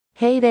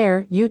Hey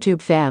there, YouTube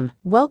fam.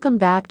 Welcome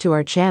back to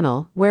our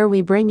channel, where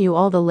we bring you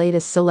all the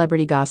latest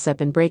celebrity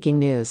gossip and breaking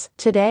news.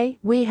 Today,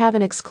 we have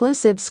an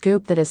exclusive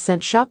scoop that has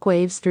sent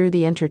shockwaves through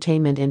the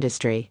entertainment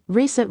industry.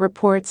 Recent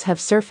reports have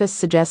surfaced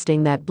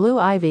suggesting that Blue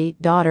Ivy,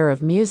 daughter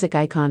of music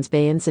icons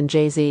Beyoncé and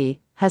Jay-Z,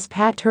 has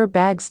packed her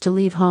bags to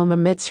leave home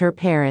amidst her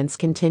parents'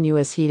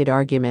 continuous heated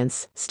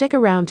arguments. Stick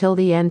around till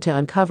the end to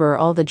uncover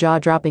all the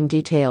jaw-dropping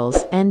details,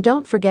 and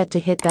don't forget to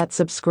hit that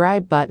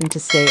subscribe button to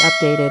stay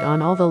updated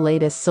on all the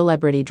latest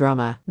celebrity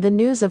drama. The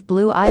news of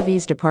Blue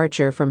Ivy's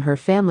departure from her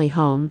family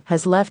home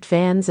has left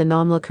fans and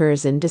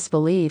onlookers in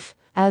disbelief,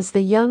 as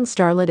the young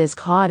starlet is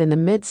caught in the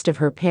midst of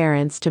her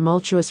parents'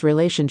 tumultuous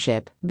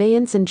relationship.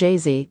 Beyoncé and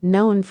Jay-Z,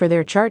 known for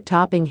their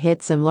chart-topping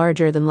hits and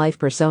larger-than-life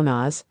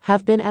personas,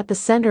 have been at the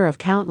center of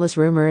countless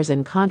rumors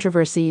and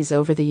controversies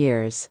over the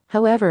years.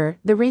 However,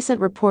 the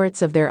recent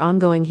reports of their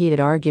ongoing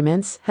heated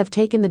arguments have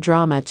taken the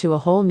drama to a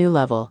whole new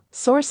level.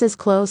 Sources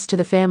close to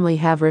the family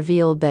have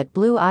revealed that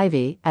Blue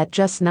Ivy, at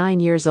just 9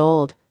 years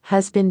old,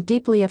 has been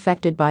deeply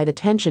affected by the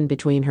tension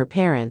between her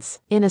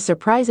parents. In a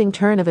surprising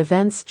turn of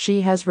events,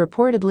 she has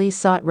reportedly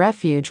sought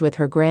refuge with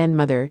her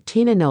grandmother,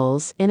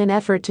 Knowles, in an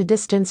effort to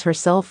distance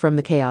herself from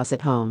the chaos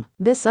at home.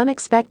 This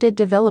unexpected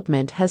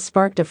development has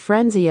sparked a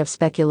frenzy of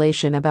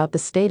speculation about the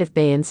state of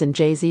Beyoncé and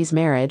Jay-Z's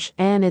marriage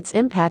and its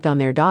impact on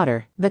their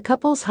daughter. The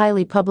couple's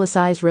highly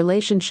publicized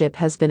relationship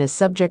has been a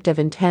subject of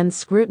intense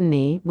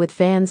scrutiny, with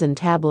fans and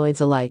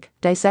tabloids alike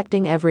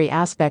dissecting every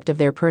aspect of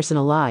their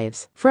personal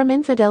lives. From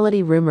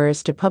infidelity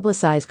rumors to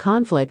publicized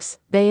conflicts,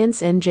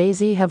 Beyoncé and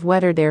Jay-Z have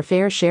weathered their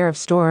fair share of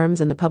storms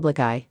in the public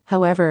eye.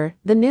 However,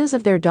 the news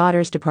of their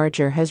daughter's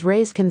departure has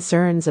raised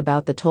concerns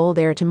about the toll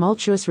their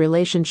tumultuous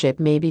relationship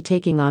may be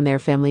taking on their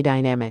family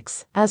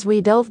dynamics. As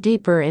we delve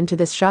deeper into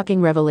this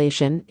shocking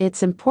revelation,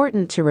 it's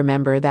important to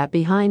remember that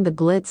behind the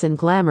glitz and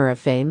glamour of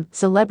fame,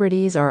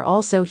 celebrities are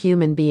also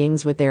human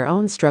beings with their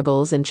own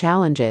struggles and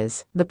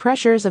challenges. The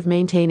pressures of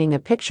maintaining a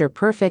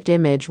picture-perfect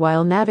image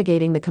while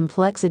navigating the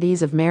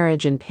complexities of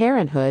marriage and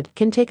parenthood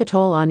can take a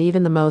toll on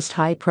even the most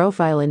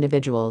high-profile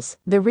individuals.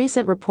 The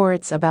recent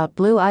reports about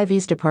Blue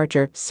Ivy's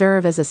departure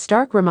serve as a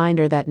stark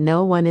reminder that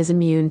no one is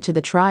immune to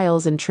the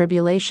trials and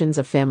tribulations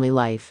of family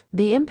life.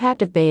 The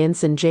impact of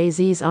Beyoncé and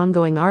Jay-Z's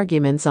ongoing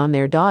arguments on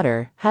their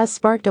daughter has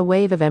sparked a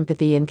wave of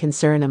empathy and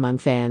concern among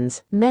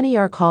fans. Many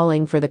are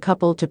calling for the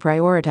couple to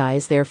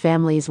prioritize their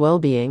family's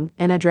well-being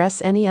and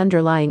address any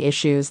underlying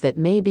issues that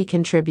may be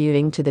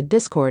contributing to the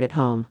discord at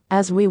home.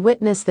 As we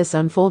witness this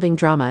unfolding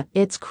drama,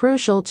 it's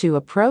crucial to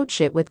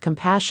approach it with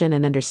compassion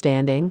and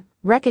understanding,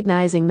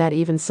 recognizing that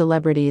even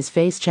celebrities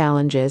face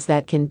challenges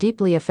that can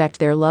deeply affect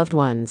their loved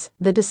ones.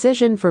 The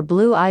decision for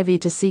Blue Ivy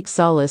to seek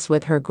solace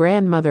with her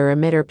grandmother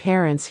amid her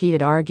parents'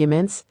 heated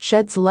arguments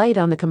sheds light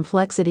on the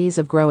complexities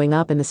of growing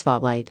up in the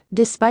spotlight.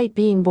 Despite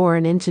being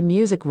born into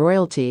music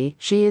royalty,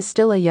 she is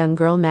still a young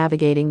girl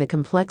navigating the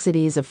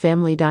complexities of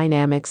family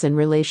dynamics and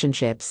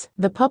relationships.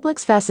 The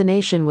public's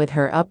fascination with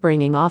her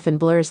upbringing often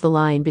blurs the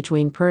line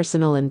between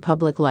personal and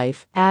public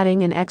life,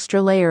 adding an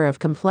extra layer of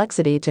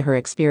complexity to her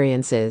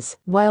experiences.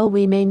 While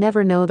we may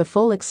never know the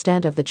full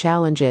extent of the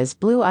challenges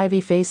Blue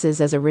Ivy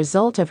faces as a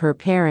result of her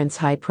parents'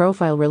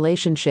 high-profile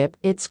relationship,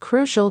 it's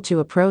crucial to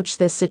approach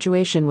this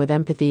situation with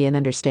empathy and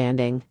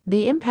understanding.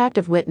 The impact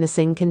of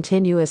witnessing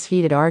continuous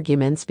heated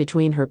arguments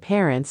between her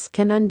parents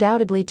can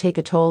undoubtedly take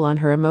a toll on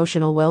her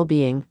emotional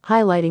well-being,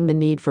 highlighting the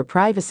need for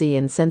privacy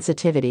and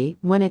sensitivity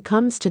when it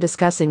comes to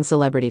discussing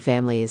celebrity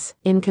families.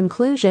 In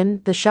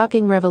conclusion, the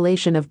shocking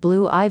revelation of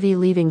Blue Ivy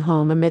leaving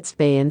home amidst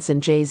Beyoncé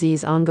and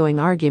Jay-Z's ongoing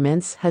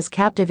arguments has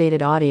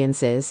captivated audiences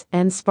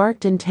and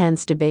sparked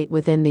intense debate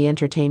within the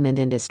entertainment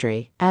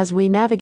industry. As we navigate